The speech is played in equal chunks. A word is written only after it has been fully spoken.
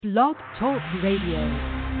Blog Talk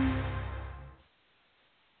Radio.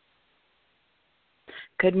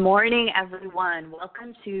 Good morning, everyone.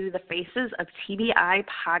 Welcome to the Faces of TBI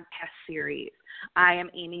podcast series. I am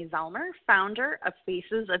Amy Zellmer, founder of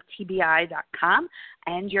FacesOfTBI.com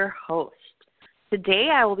and your host. Today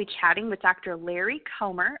I will be chatting with Dr. Larry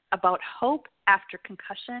Komer about hope after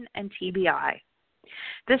concussion and TBI.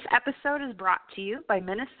 This episode is brought to you by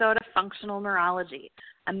Minnesota Functional Neurology,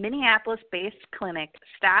 a Minneapolis-based clinic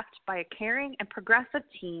staffed by a caring and progressive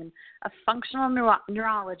team of functional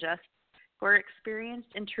neurologists who are experienced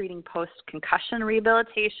in treating post-concussion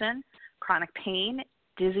rehabilitation, chronic pain,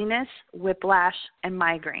 dizziness, whiplash, and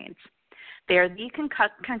migraines. They are the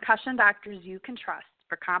concussion doctors you can trust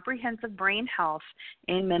for comprehensive brain health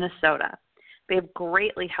in Minnesota. They have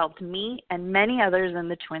greatly helped me and many others in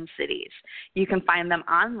the Twin Cities. You can find them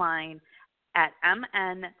online at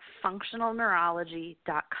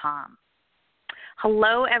mnfunctionalneurology.com.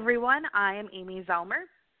 Hello, everyone. I am Amy Zellmer,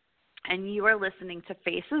 and you are listening to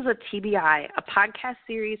Faces of TBI, a podcast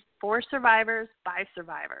series for survivors by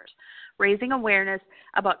survivors, raising awareness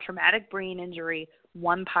about traumatic brain injury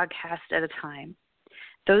one podcast at a time.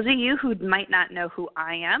 Those of you who might not know who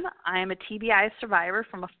I am a TBI survivor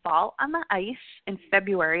from a fall on the ice in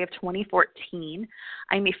February of 2014.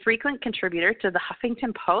 I'm a frequent contributor to the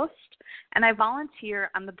Huffington Post, and I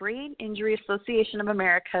volunteer on the Brain Injury Association of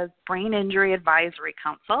America's Brain Injury Advisory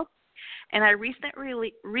Council. And I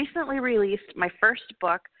recently released my first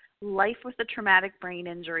book, Life with a Traumatic Brain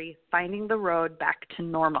Injury, Finding the Road Back to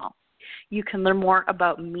Normal. You can learn more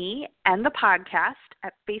about me and the podcast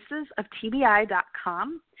at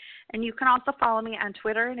facesoftbi.com, and you can also follow me on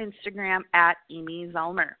Twitter and Instagram at Amy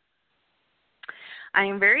Zellmer. I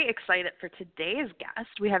am very excited for today's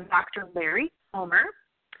guest. We have Dr. Larry Komer,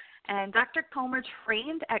 and Dr. Komer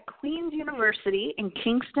trained at Queen's University in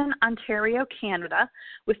Kingston, Ontario, Canada,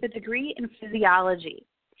 with a degree in physiology.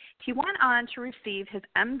 He went on to receive his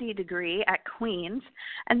MD degree at Queen's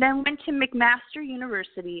and then went to McMaster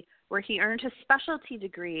University, where he earned his specialty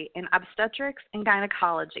degree in obstetrics and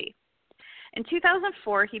gynecology. In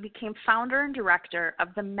 2004, he became founder and director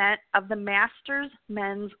of the Masters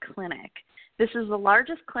Men's Clinic. This is the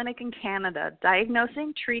largest clinic in Canada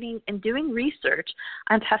diagnosing, treating, and doing research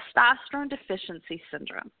on testosterone deficiency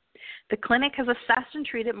syndrome. The clinic has assessed and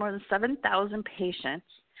treated more than 7,000 patients,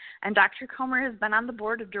 and Dr. Komer has been on the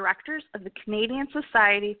board of directors of the Canadian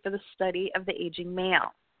Society for the Study of the Aging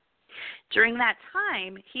Male. During that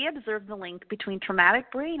time, he observed the link between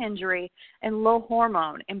traumatic brain injury and low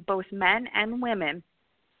hormone in both men and women,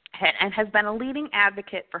 and has been a leading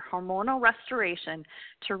advocate for hormonal restoration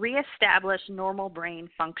to reestablish normal brain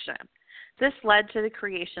function. This led to the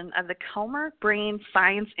creation of the Komer Brain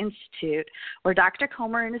Science Institute, where Dr.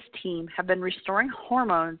 Komer and his team have been restoring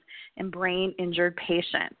hormones in brain-injured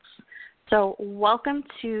patients. So welcome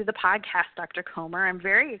to the podcast, Dr. Komer. I'm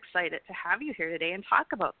very excited to have you here today and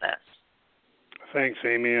talk about this. Thanks,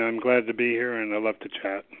 Amy. I'm glad to be here, and I love to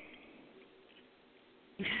chat.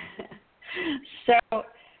 So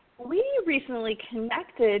we recently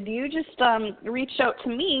connected. You just reached out to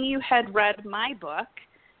me. You had read my book,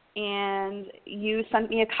 and you sent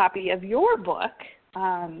me a copy of your book,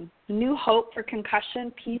 New Hope for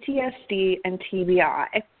Concussion, PTSD, and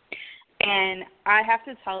TBI. And I have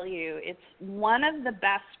to tell you, it's one of the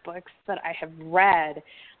best books that I have read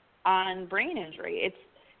on brain injury.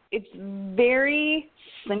 It's very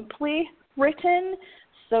simply written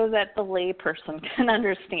so that the layperson can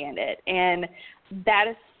understand it. And that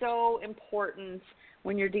is so important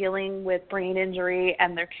when you're dealing with brain injury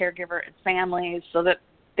and their caregiver and families, so that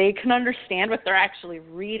they can understand what they're actually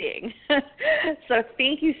reading. So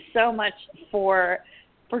thank you so much for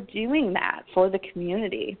doing that for the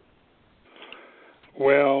community.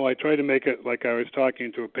 Well, I try to make it like I was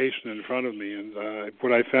talking to a patient in front of me, and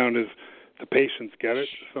what I found is the patients get it.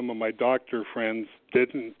 Some of my doctor friends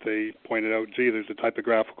didn't. They pointed out, gee, there's a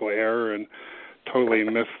typographical error, and totally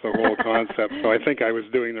missed the whole concept. So I think I was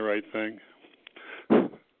doing the right thing.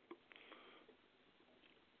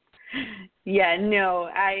 Yeah, no,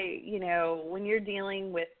 when you're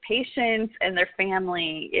dealing with patients and their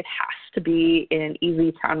family, it has to be in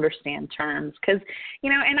easy to understand terms. Because,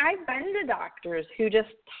 and I've been to doctors who just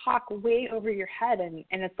talk way over your head, and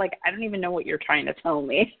it's like, I don't even know what you're trying to tell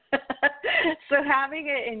me. So having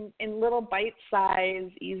it in little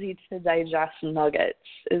bite-sized, easy to digest nuggets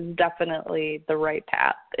is definitely the right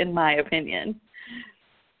path, in my opinion.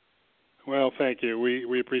 Well, thank you.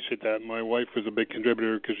 We appreciate that. My wife was a big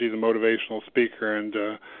contributor because she's a motivational speaker, and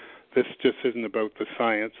this just isn't about the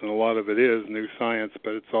science, and a lot of it is new science,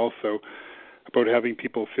 but it's also about having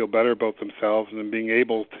people feel better about themselves and being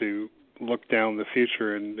able to look down the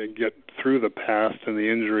future and get through the past and the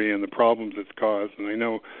injury and the problems it's caused. And I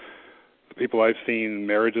know the people I've seen,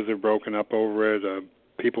 marriages have broken up over it.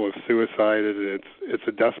 People have suicided. It's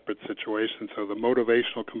a desperate situation. So the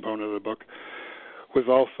motivational component of the book was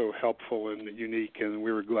also helpful and unique, and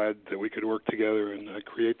we were glad that we could work together and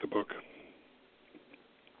create the book.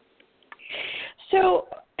 So,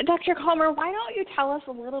 Dr. Komer, why don't you tell us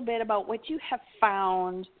a little bit about what you have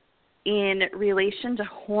found in relation to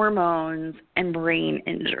hormones and brain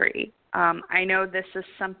injury? I know this is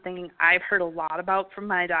something I've heard a lot about from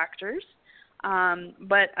my doctors,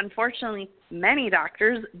 but unfortunately many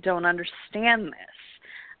doctors don't understand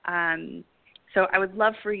this. So I would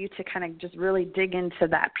love for you to kind of just really dig into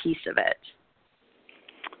that piece of it.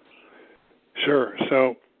 Sure.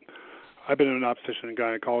 So I've been an obstetrician and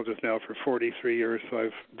gynecologist now for 43 years, so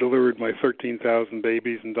I've delivered my 13,000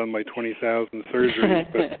 babies and done my 20,000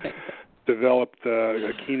 surgeries, but developed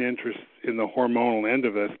a keen interest in the hormonal end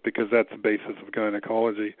of this because that's the basis of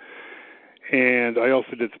gynecology. And I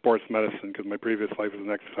also did sports medicine because my previous life was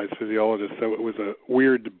an exercise physiologist, so it was a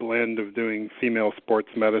weird blend of doing female sports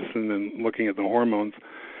medicine and looking at the hormones.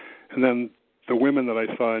 And then the women that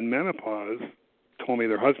I saw in menopause told me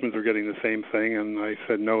their husbands were getting the same thing, and I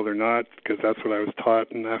said, no, they're not, because that's what I was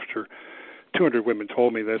taught. And after 200 women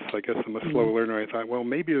told me this, I guess I'm a slow learner. I thought, well,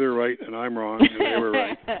 maybe they're right and I'm wrong, and they were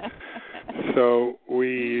right. So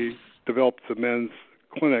we developed the men's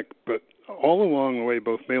clinic, but all along the way,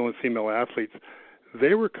 both male and female athletes,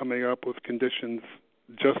 they were coming up with conditions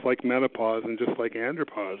just like menopause and just like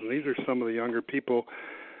andropause. And these are some of the younger people.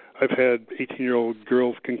 I've had 18-year-old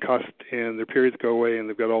girls concussed and their periods go away and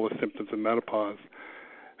they've got all the symptoms of menopause.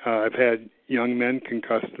 I've had young men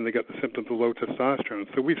concussed and they got the symptoms of low testosterone.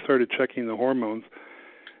 So we started checking the hormones.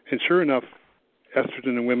 And sure enough,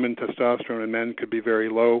 estrogen in women, testosterone in men could be very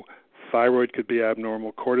low. Thyroid could be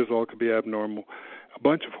abnormal. Cortisol could be abnormal. A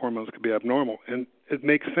bunch of hormones could be abnormal. And it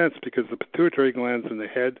makes sense because the pituitary gland's in the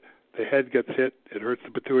head gets hit, it hurts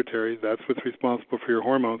the pituitary, that's what's responsible for your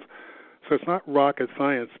hormones. So it's not rocket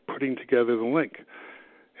science putting together the link.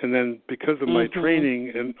 And then because of my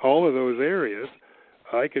training in all of those areas,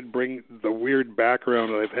 I could bring the weird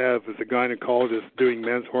background that I have as a gynecologist doing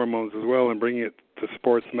men's hormones as well and bringing it to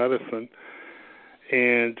sports medicine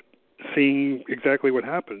and seeing exactly what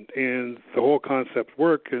happened. And the whole concept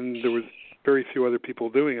worked, and there was very few other people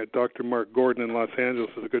doing it. Dr. Mark Gordon in Los Angeles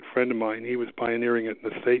is a good friend of mine. He was pioneering it in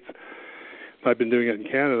the States. I've been doing it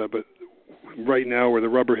in Canada, but right now where the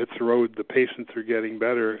rubber hits the road, the patients are getting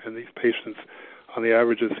better, and these patients, on the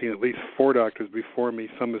average, have seen at least 4 doctors before me.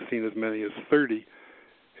 Some have seen as many as 30,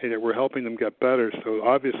 and we're helping them get better. So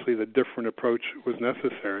obviously the different approach was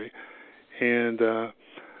necessary, and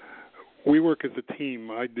we work as a team.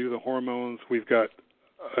 I do the hormones. We've got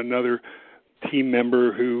another team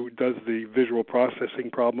member who does the visual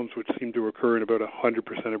processing problems, which seem to occur in about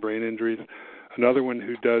 100% of brain injuries. Another one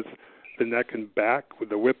who does the neck and back with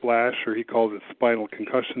the whiplash, or he calls it spinal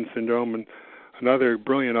concussion syndrome. And another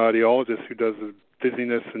brilliant audiologist who does the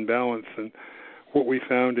dizziness and balance. And what we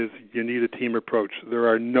found is you need a team approach. There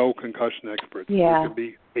are no concussion experts. Yeah. There could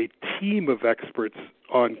be a team of experts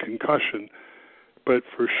on concussion, but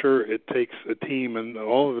for sure it takes a team, and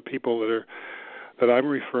all of the people that I'm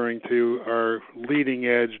referring to are leading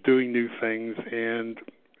edge, doing new things, and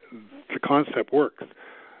the concept works.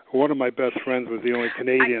 One of my best friends was the only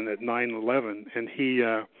Canadian at 9/11, and he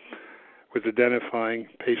was identifying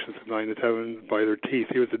patients at 9/11 by their teeth.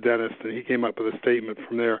 He was a dentist, and he came up with a statement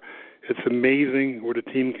from there. It's amazing what a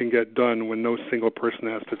team can get done when no single person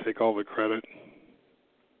has to take all the credit.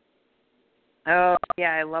 Oh,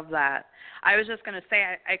 yeah, I love that. I was just going to say,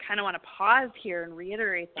 I kind of want to pause here and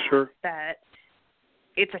reiterate that, Sure. that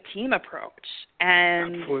it's a team approach.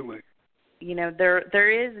 And, absolutely, you know,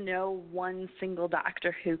 there is no one single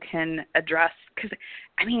doctor who can address, because,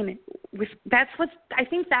 I mean, I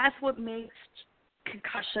think that's what makes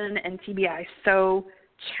concussion and TBI so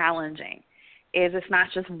challenging, is it's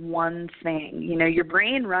not just one thing. You know, your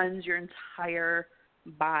brain runs your entire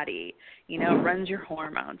body. You know, it runs your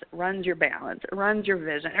hormones, it runs your balance, it runs your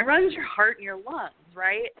vision, it runs your heart and your lungs,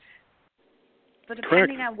 right? So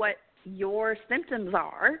depending Correct. on what your symptoms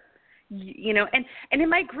are, you know, and in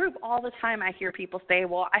my group all the time I hear people say,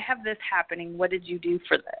 well, I have this happening, what did you do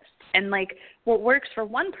for this? And like what works for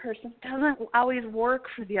one person doesn't always work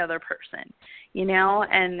for the other person, you know,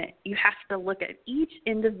 and you have to look at each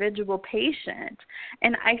individual patient.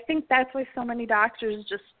 And I think that's why so many doctors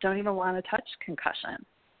just don't even want to touch concussion.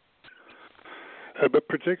 A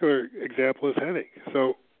particular example is headache.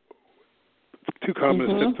 So 2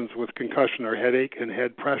 common symptoms with concussion are headache and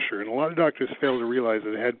head pressure. And a lot of doctors fail to realize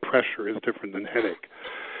that head pressure is different than headache.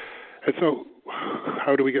 And so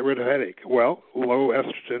how do we get rid of headache? Well, low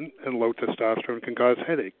estrogen and low testosterone can cause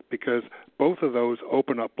headache because both of those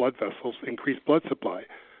open up blood vessels, increase blood supply,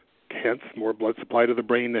 hence more blood supply to the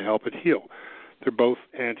brain to help it heal. They're both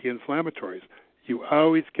anti-inflammatories. You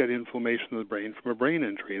always get inflammation in the brain from a brain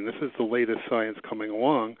injury, and this is the latest science coming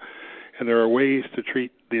along, and there are ways to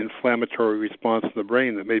treat the inflammatory response in the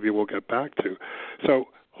brain that maybe we'll get back to. So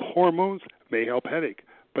hormones may help headache,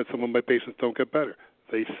 but some of my patients don't get better.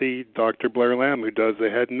 They see Dr. Blair Lamb, who does the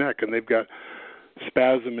head and neck, and they've got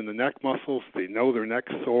spasm in the neck muscles. They know their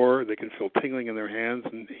neck's sore. They can feel tingling in their hands,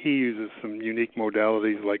 and he uses some unique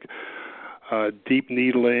modalities like deep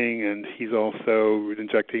needling, and he's also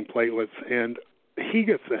injecting platelets, and he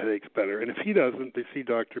gets the headaches better. And if he doesn't, they see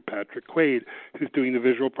Dr. Patrick Quaid, who's doing the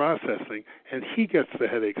visual processing, and he gets the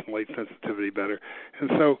headaches and light sensitivity better. And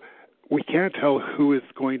so we can't tell who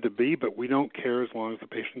it's going to be, but we don't care as long as the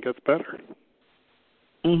patient gets better.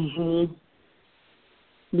 Mhm.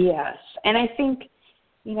 Yes, and I think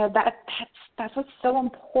that's what's so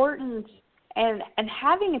important. And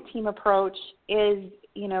having a team approach is,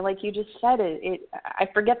 like you just said, I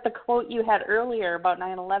forget the quote you had earlier about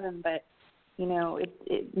 9/11, but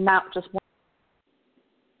it not just one,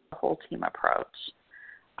 the whole team approach,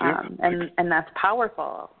 and that's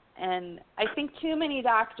powerful. And I think too many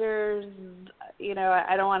doctors,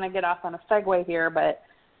 I don't want to get off on a segue here, but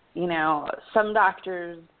some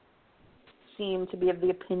doctors seem to be of the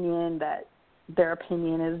opinion that their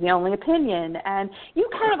opinion is the only opinion. And you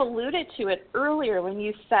kind of alluded to it earlier when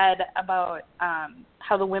you said about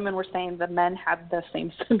how the women were saying the men had the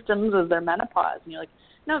same symptoms as their menopause. And you're like,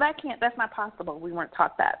 no, that's not possible. We weren't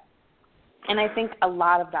taught that. And I think a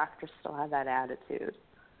lot of doctors still have that attitude.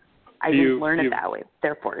 I didn't learn it that way,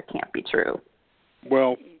 therefore it can't be true.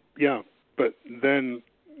 Well, yeah, but then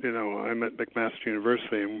I'm at McMaster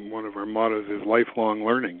University, and one of our mottos is lifelong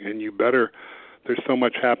learning, and there's so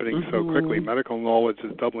much happening so quickly. Medical knowledge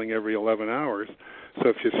is doubling every 11 hours, so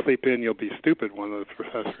if you sleep in, you'll be stupid, one of the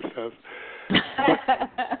professors says.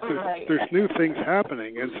 There's new things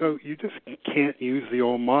happening, and so you just can't use the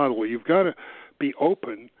old model. You've got to be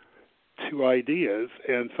open to ideas,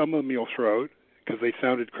 and some of them you'll throw out because they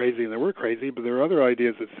sounded crazy, and they were crazy, but there are other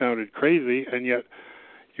ideas that sounded crazy, and yet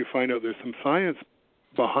you find out there's some science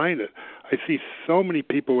behind it. I see so many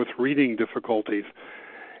people with reading difficulties,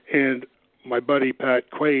 and my buddy Pat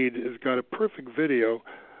Quaid has got a perfect video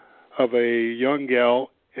of a young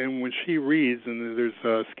gal, and when she reads and there's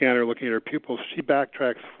a scanner looking at her pupils, she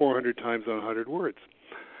backtracks 400 times on 100 words.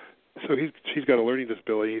 So she's got a learning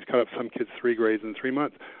disability. He's cut up some kids 3 grades in 3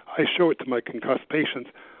 months. I show it to my concussed patients.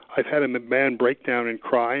 I've had a man break down and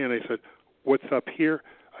cry, and I said, "What's up here?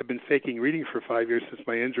 I've been faking reading for 5 years since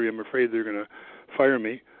my injury. I'm afraid they're going to fire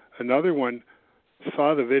me." Another one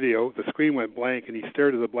saw the video, the screen went blank, and he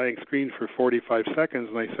stared at the blank screen for 45 seconds,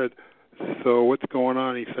 and I said, "So what's going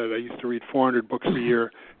on?" He said, "I used to read 400 books a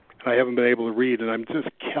year, and I haven't been able to read, and I'm just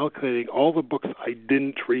calculating all the books I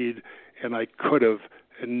didn't read, and I could have,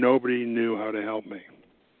 and nobody knew how to help me."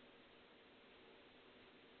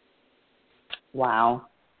 Wow.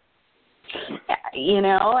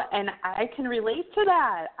 And I can relate to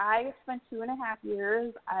that. I spent 2.5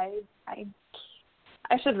 years. I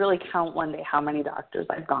should really count one day how many doctors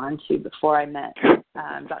I've gone to before I met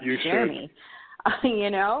Dr. Jeremy. I've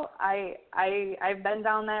been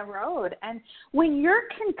down that road. And when you're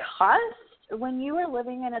concussed, when you are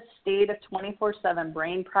living in a state of 24/7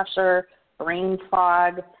 brain pressure, brain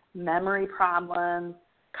fog, memory problems,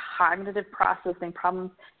 cognitive processing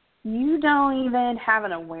problems, you don't even have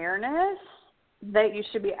an awareness that you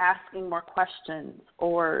should be asking more questions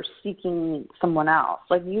or seeking someone else.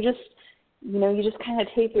 Like you just kind of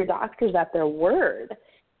take your doctors at their word.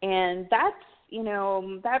 And that's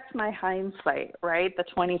my hindsight, right? The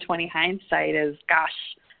 20/20 hindsight is,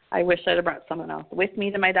 gosh, I wish I'd have brought someone else with me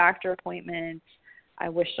to my doctor appointment. I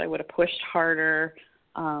wish I would have pushed harder.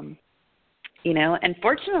 And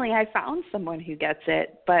fortunately I found someone who gets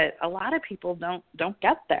it, but a lot of people don't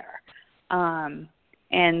get there.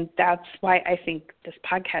 And that's why I think this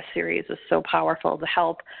podcast series is so powerful, to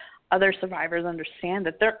help other survivors understand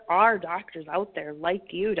that there are doctors out there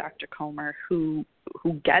like you, Dr. Komer, who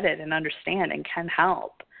get it and understand and can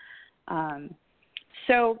help.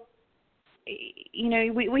 So,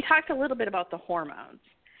 we talked a little bit about the hormones.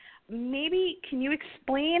 Maybe can you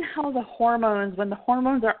explain how when the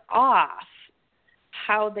hormones are off,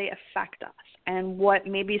 how they affect us, and what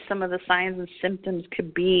maybe some of the signs and symptoms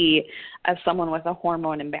could be of someone with a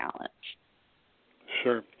hormone imbalance?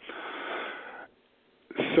 Sure.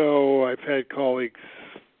 So I've had colleagues,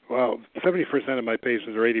 70% of my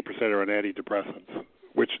patients or 80% are on antidepressants,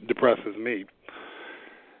 which depresses me.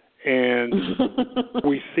 And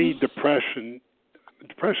we see depression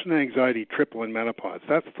and anxiety triple in menopause.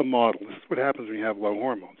 That's the model. This is what happens when you have low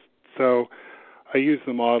hormones. So I use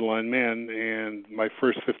the model on men, and my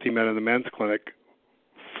first 50 men in the men's clinic,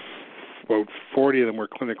 about 40 of them were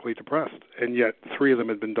clinically depressed, and yet 3 of them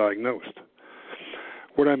had been diagnosed.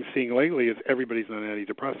 What I'm seeing lately is everybody's on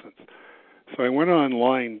antidepressants. So I went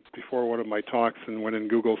online before one of my talks and went in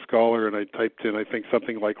Google Scholar, and I typed in, I think,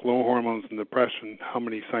 something like low hormones and depression, how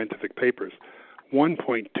many scientific papers?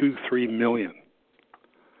 1.23 million.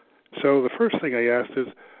 So the first thing I asked is,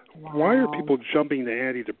 why are people jumping to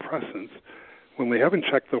antidepressants when they haven't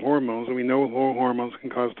checked the hormones, and we know low hormones can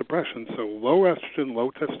cause depression? So low estrogen,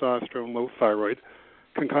 low testosterone, low thyroid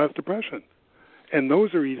can cause depression. And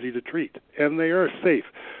those are easy to treat, and they are safe.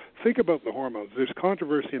 Think about the hormones. There's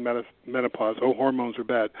controversy in menopause. Oh, hormones are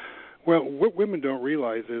bad. Well, what women don't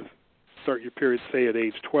realize is start your period, say, at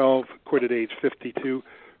age 12, quit at age 52.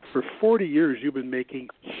 For 40 years, you've been making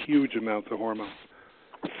huge amounts of hormones,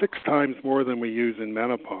 6 times more than we use in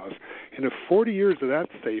menopause. And if 40 years of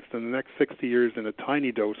that's safe, then the next 60 years in a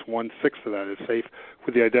tiny dose, 1/6 of that is safe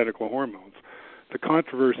with the identical hormones. The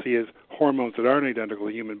controversy is hormones that aren't identical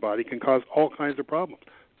to the human body can cause all kinds of problems.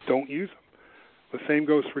 Don't use them. The same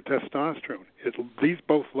goes for testosterone. These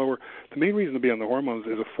both lower. The main reason to be on the hormones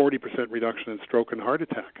is a 40% reduction in stroke and heart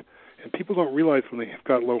attack. And people don't realize when they have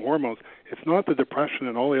got low hormones, it's not the depression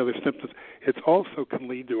and all the other symptoms. It also can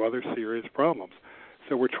lead to other serious problems.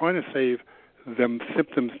 So we're trying to save them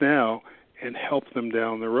symptoms now and help them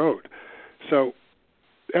down the road. So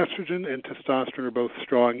estrogen and testosterone are both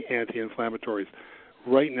strong anti-inflammatories.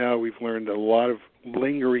 Right now we've learned a lot of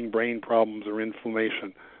lingering brain problems or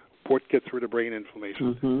inflammation. What gets rid of brain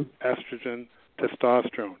inflammation? Estrogen,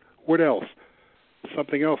 testosterone. What else?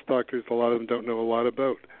 Something else doctors, a lot of them don't know a lot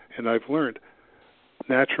about, and I've learned.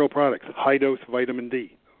 Natural products, high-dose vitamin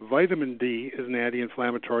D. Vitamin D is an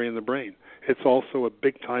anti-inflammatory in the brain. It's also a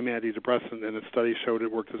big-time antidepressant, and a study showed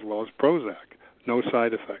it worked as well as Prozac. No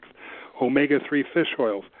side effects. Omega-3 fish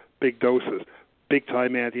oils, big doses,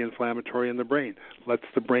 big-time anti-inflammatory in the brain. Lets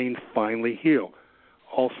the brain finally heal.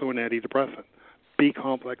 Also an antidepressant.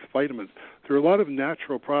 B-complex vitamins. There are a lot of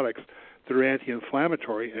natural products that are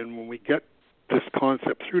anti-inflammatory, and when we get this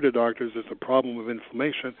concept through to doctors, there's a problem of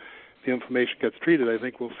inflammation. The inflammation gets treated. I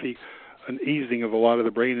think we'll see an easing of a lot of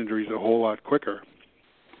the brain injuries a whole lot quicker.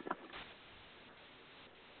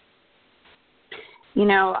 You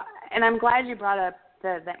know, and I'm glad you brought up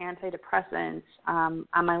the antidepressants. On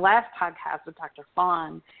my last podcast with Dr.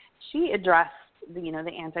 Fawn, she addressed the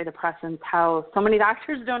antidepressants, how so many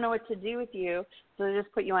doctors don't know what to do with you, so they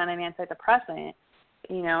just put you on an antidepressant,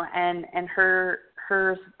 and her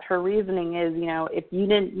reasoning is, if you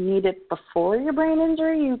didn't need it before your brain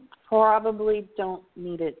injury, you probably don't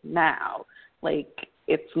need it now. Like,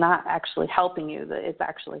 it's not actually helping you, it's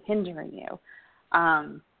actually hindering you.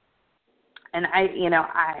 And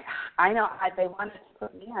they wanted to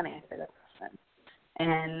put me on antidepressants.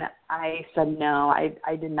 And I said, no,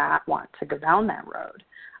 I did not want to go down that road.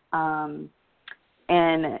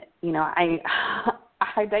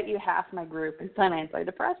 I bet you half my group is on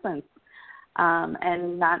antidepressants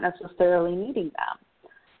and not necessarily needing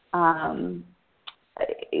them. And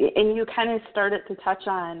you kind of started to touch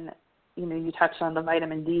on, you touched on the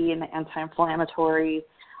vitamin D and the anti-inflammatory.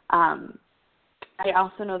 I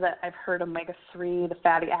also know that I've heard omega-3, the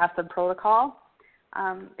fatty acid protocol,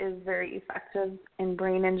 is very effective in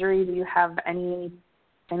brain injury. Do you have any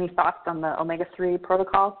thoughts on the omega-3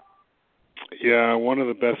 protocol? Yeah, one of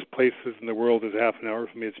the best places in the world is half an hour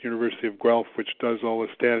from me. It's University of Guelph, which does all the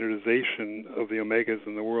standardization of the omegas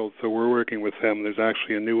in the world. So we're working with them. There's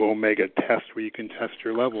actually a new omega test where you can test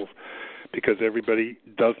your levels because everybody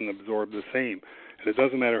doesn't absorb the same. And it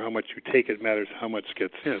doesn't matter how much you take, it matters how much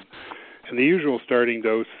gets in. And the usual starting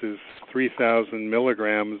dose is 3,000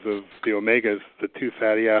 milligrams of the omegas. The 2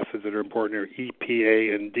 fatty acids that are important are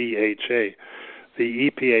EPA and DHA. The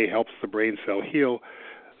EPA helps the brain cell heal.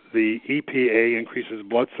 The EPA increases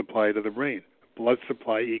blood supply to the brain. Blood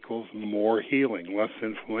supply equals more healing, less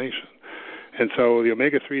inflammation. And so the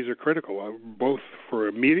omega-3s are critical, both for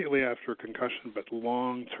immediately after a concussion, but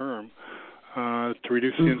long-term to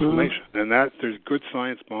reduce the inflammation. And there's good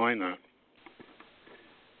science behind that.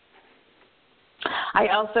 I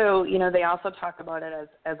also, they also talk about it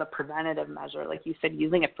as a preventative measure, like you said,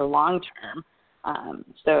 using it for long-term.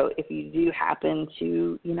 So if you do happen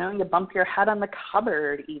to, you bump your head on the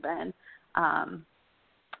cupboard even,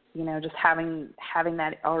 just having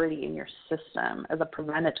that already in your system as a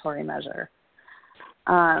preventatory measure.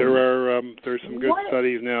 There's some good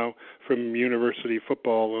studies now from university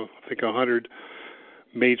football. I think 100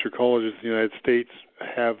 major colleges in the United States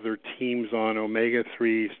have their teams on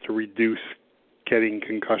omega-3s to reduce getting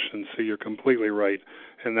concussions. So you're completely right,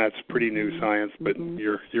 and that's pretty new science, but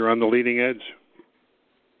you're on the leading edge.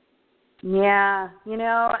 Yeah,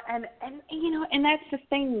 and that's the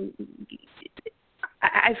thing.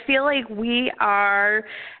 I feel like we are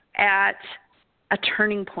at a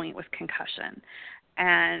turning point with concussion,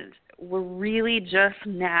 and we're really just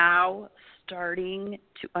now starting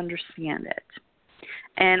to understand it.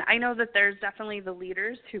 And I know that there's definitely the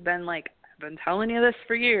leaders who've been like, I've been telling you this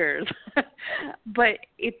for years, but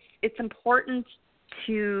it's important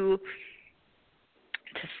to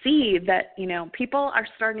see that, people are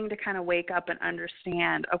starting to kind of wake up and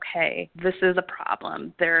understand, okay, this is a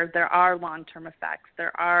problem. There are long-term effects.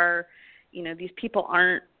 There are, these people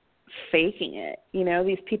aren't faking it.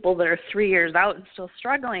 These people that are 3 years out and still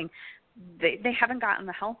struggling, they haven't gotten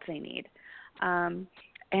the help they need.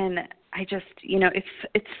 And I just,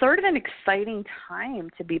 it's sort of an exciting time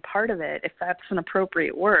to be part of it, if that's an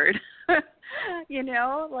appropriate word.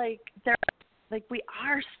 We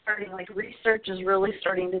are starting, research is really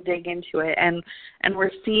starting to dig into it, and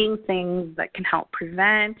we're seeing things that can help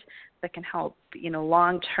prevent, that can help,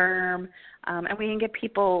 long term, and we can get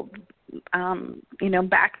people,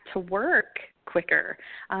 back to work quicker.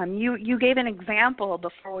 You gave an example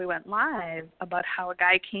before we went live about how a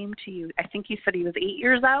guy came to you. I think you said he was 8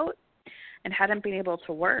 years out and hadn't been able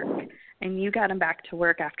to work, and you got him back to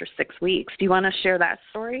work after 6 weeks. Do you want to share that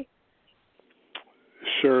story?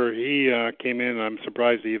 Sure. He came in. I'm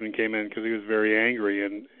surprised he even came in because he was very angry.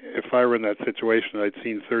 And if I were in that situation, I'd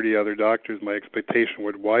seen 30 other doctors. My expectation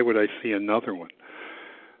why would I see another one?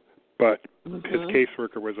 But his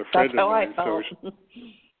caseworker was a friend of mine, so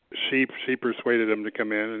she persuaded him to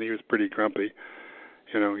come in, and he was pretty grumpy.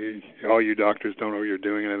 All you doctors don't know what you're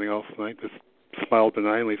doing. Anything else? And I just smiled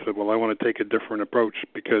benignly, said, well, I want to take a different approach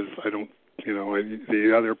because I don't,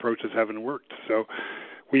 the other approaches haven't worked. So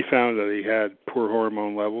we found that he had poor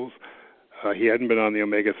hormone levels. He hadn't been on the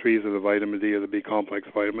omega-3s or the vitamin D or the B-complex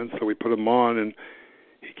vitamins, so we put him on, and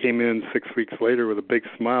he came in 6 weeks later with a big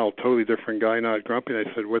smile, totally different guy, not grumpy. And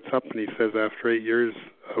I said, what's up? And he says, after 8 years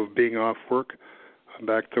of being off work, I'm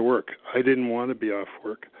back to work. I didn't want to be off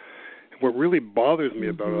work. And what really bothers me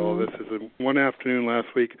about all this is that one afternoon last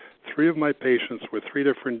week, 3 of my patients with 3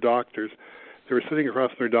 different doctors, they were sitting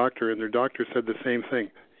across from their doctor, and their doctor said the same thing.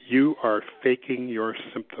 You are faking your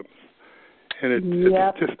symptoms. And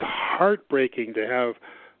it's just heartbreaking to have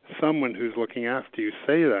someone who's looking after you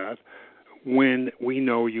say that when we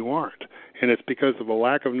know you aren't. And it's because of a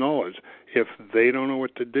lack of knowledge. If they don't know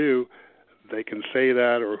what to do, they can say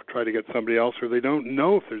that or try to get somebody else, or they don't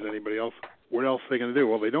know if there's anybody else. What else are they going to do?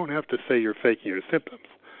 Well, they don't have to say you're faking your symptoms.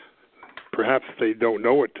 Perhaps they don't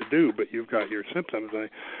know what to do, but you've got your symptoms.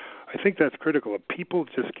 I think that's critical. People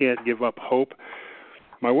just can't give up hope.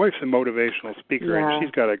 My wife's a motivational speaker, and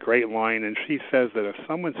she's got a great line, and she says that if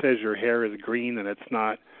someone says your hair is green and it's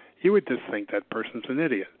not, you would just think that person's an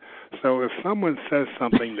idiot. So if someone says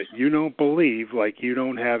something that you don't believe, like you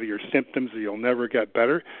don't have your symptoms or you'll never get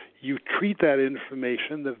better, you treat that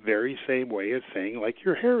information the very same way as saying, like,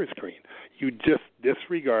 your hair is green. You just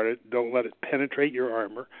disregard it, don't let it penetrate your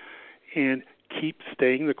armor, and keep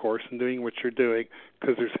staying the course and doing what you're doing,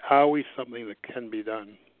 because there's always something that can be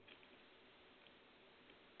done.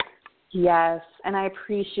 Yes, and I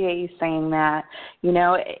appreciate you saying that.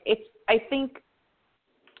 I think,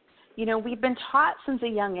 we've been taught since a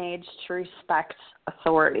young age to respect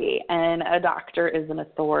authority, and a doctor is an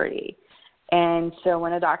authority. And so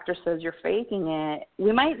when a doctor says you're faking it,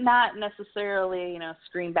 we might not necessarily,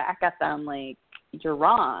 scream back at them like you're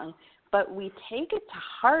wrong, but we take it to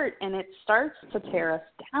heart, and it starts to tear us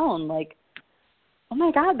down, like, oh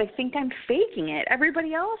my God, they think I'm faking it.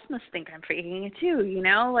 Everybody else must think I'm faking it too,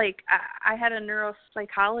 I had a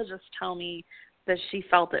neuropsychologist tell me that she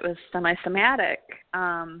felt it was semi-somatic,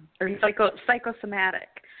 or psychosomatic,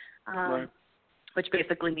 right. Which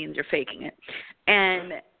basically means you're faking it.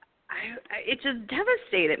 And it just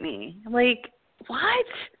devastated me. Like, what?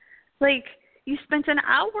 Like, you spent an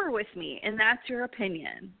hour with me, and that's your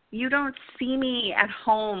opinion. You don't see me at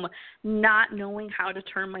home not knowing how to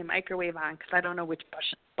turn my microwave on because I don't know which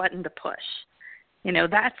button to push.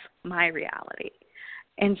 That's my reality.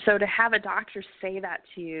 And so to have a doctor say that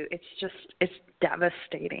to you, it's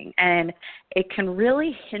devastating. And it can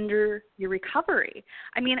really hinder your recovery.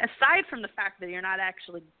 I mean, aside from the fact that you're not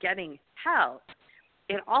actually getting help,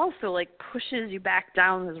 it also, pushes you back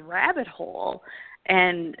down this rabbit hole.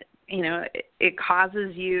 And it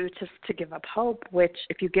causes you to give up hope, which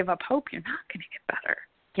if you give up hope, you're not going to get better,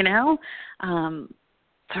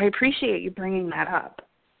 So I appreciate you bringing that up.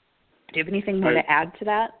 Do you have anything more to add to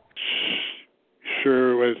that?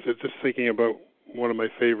 Sure. I was just thinking about one of my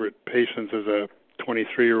favorite patients is a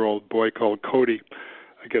 23-year-old boy called Cody,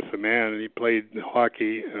 I guess a man, and he played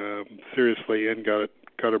hockey seriously and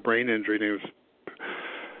got a brain injury, and he was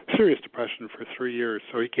serious depression for 3 years.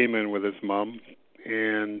 So he came in with his mom,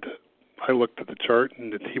 and I looked at the chart,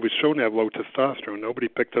 and he was shown to have low testosterone. Nobody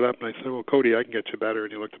picked it up, and I said, well, Cody, I can get you better.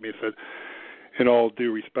 And he looked at me and said, in all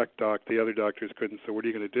due respect, Doc, the other doctors couldn't, so what are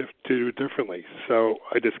you going to do differently? So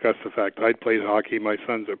I discussed the fact I'd played hockey. My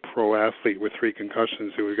son's a pro athlete with 3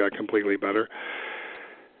 concussions who got completely better.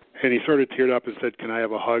 And he sort of teared up and said, can I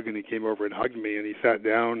have a hug? And he came over and hugged me, and he sat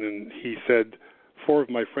down, and he said, 4 of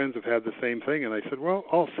my friends have had the same thing. And I said, well,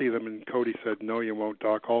 I'll see them. And Cody said, no, you won't,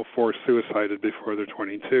 Doc. All 4 suicided before they're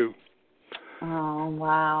 22. Oh,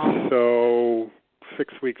 wow. So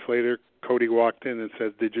 6 weeks later, Cody walked in and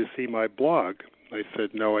said, did you see my blog? I said,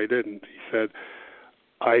 no, I didn't. He said,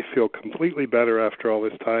 I feel completely better after all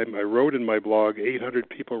this time. I wrote in my blog, 800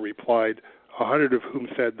 people replied, 100 of whom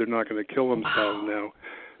said they're not going to kill themselves now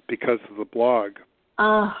because of the blog.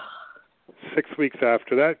 6 weeks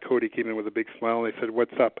after that, Cody came in with a big smile, and I said,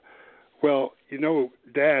 what's up? Well, you know,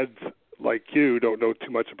 dads like you don't know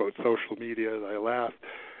too much about social media. And I laughed.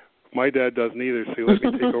 My dad doesn't either, so he let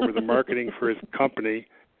me take over the marketing for his company,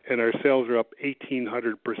 and our sales are up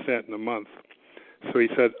 1,800% in a month. So he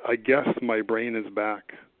said, I guess my brain is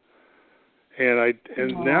back. And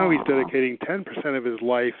now he's dedicating 10% of his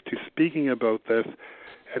life to speaking about this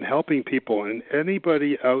and helping people. And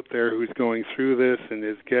anybody out there who's going through this and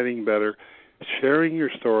is getting better, sharing your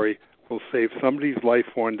story will save somebody's life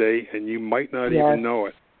one day, and you might not even know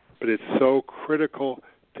it. But it's so critical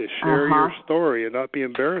to share your story and not be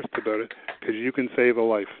embarrassed about it, because you can save a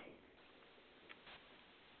life.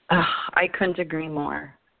 I couldn't agree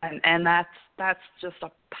more. And that's just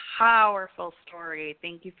a powerful story.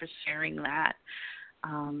 Thank you for sharing that.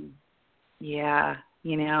 Yeah,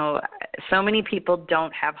 you know, so many people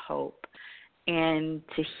don't have hope. And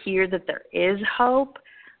to hear that there is hope,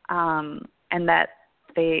 and that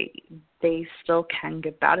they still can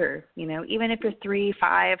get better, you know, even if you're 3,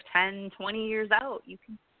 5, 10, 20 years out, you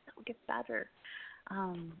can still get better.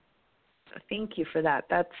 So thank you for that.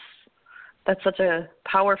 That's such a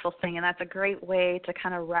powerful thing, and that's a great way to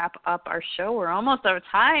kind of wrap up our show. We're almost out of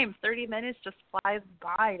time. 30 minutes just flies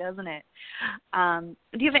by, doesn't it? Do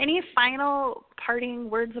you have any final parting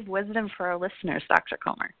words of wisdom for our listeners, Dr.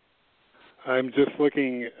 Komer? I'm just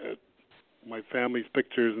looking at my family's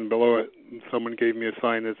pictures, and below it, someone gave me a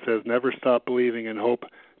sign that says, never stop believing and hope.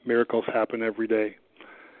 Miracles happen every day.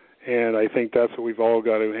 And I think that's what we've all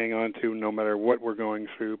got to hang on to no matter what we're going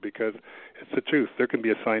through, because it's the truth. There can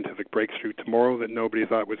be a scientific breakthrough tomorrow that nobody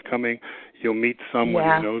thought was coming. You'll meet someone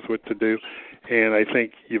who knows what to do. And I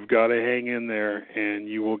think you've got to hang in there, and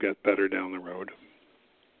you will get better down the road.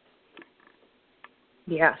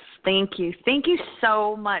 Yes, thank you. Thank you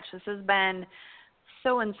so much. This has been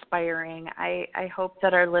so inspiring. I hope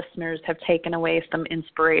that our listeners have taken away some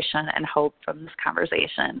inspiration and hope from this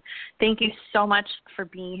conversation. Thank you so much for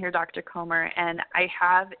being here, Dr. Komer. And I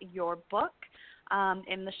have your book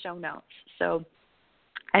in the show notes. So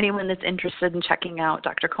anyone that's interested in checking out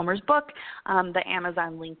Dr. Komer's book, the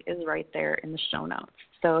Amazon link is right there in the show notes.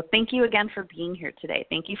 So thank you again for being here today.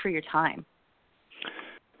 Thank you for your time.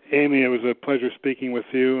 Amy, it was a pleasure speaking with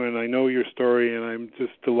you, and I know your story, and I'm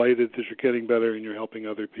just delighted that you're getting better and you're helping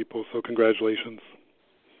other people, so congratulations.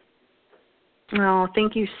 Oh,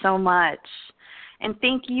 thank you so much. And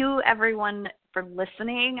thank you, everyone, for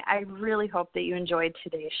listening. I really hope that you enjoyed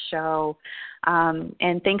today's show.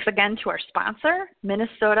 And thanks again to our sponsor,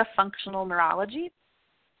 Minnesota Functional Neurology,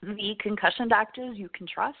 the concussion doctors you can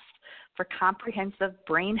trust for comprehensive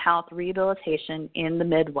brain health rehabilitation in the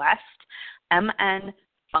Midwest, mnfunctionalneurology.com.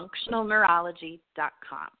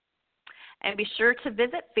 And be sure to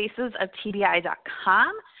visit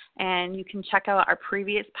facesoftbi.com, and you can check out our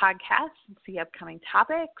previous podcasts and see upcoming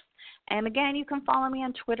topics. And again, you can follow me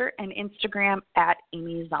on Twitter and Instagram at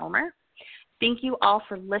Amy Zellmer. Thank you all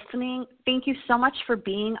for listening. Thank you so much for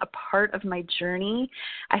being a part of my journey.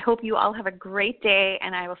 I hope you all have a great day,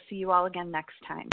 and I will see you all again next time.